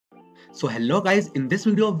So hello guys, in this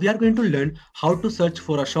video we are going to learn how to search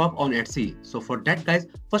for a shop on Etsy. So for that guys,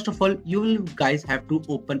 first of all you will guys have to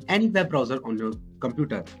open any web browser on your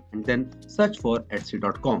computer and then search for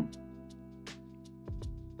etsy.com.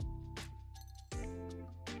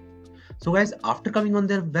 So guys, after coming on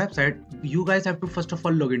their website, you guys have to first of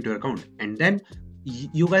all log into your account, and then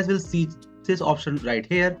you guys will see this option right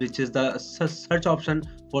here, which is the search option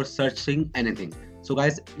for searching anything. So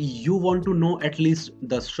guys, you want to know at least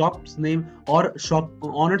the shop's name or shop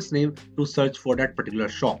owner's name to search for that particular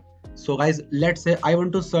shop. So guys, let's say I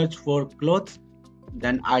want to search for clothes,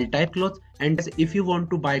 then I'll type clothes, and if you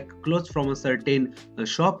want to buy clothes from a certain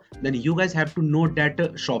shop, then you guys have to know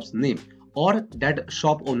that shop's name or that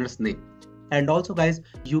shop owner's name. And also guys,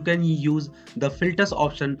 you can use the filters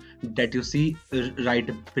option that you see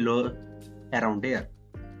right below around here.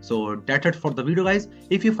 So that's it for the video guys.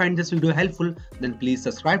 If you find this video helpful, then please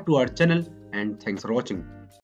subscribe to our channel, and thanks for watching.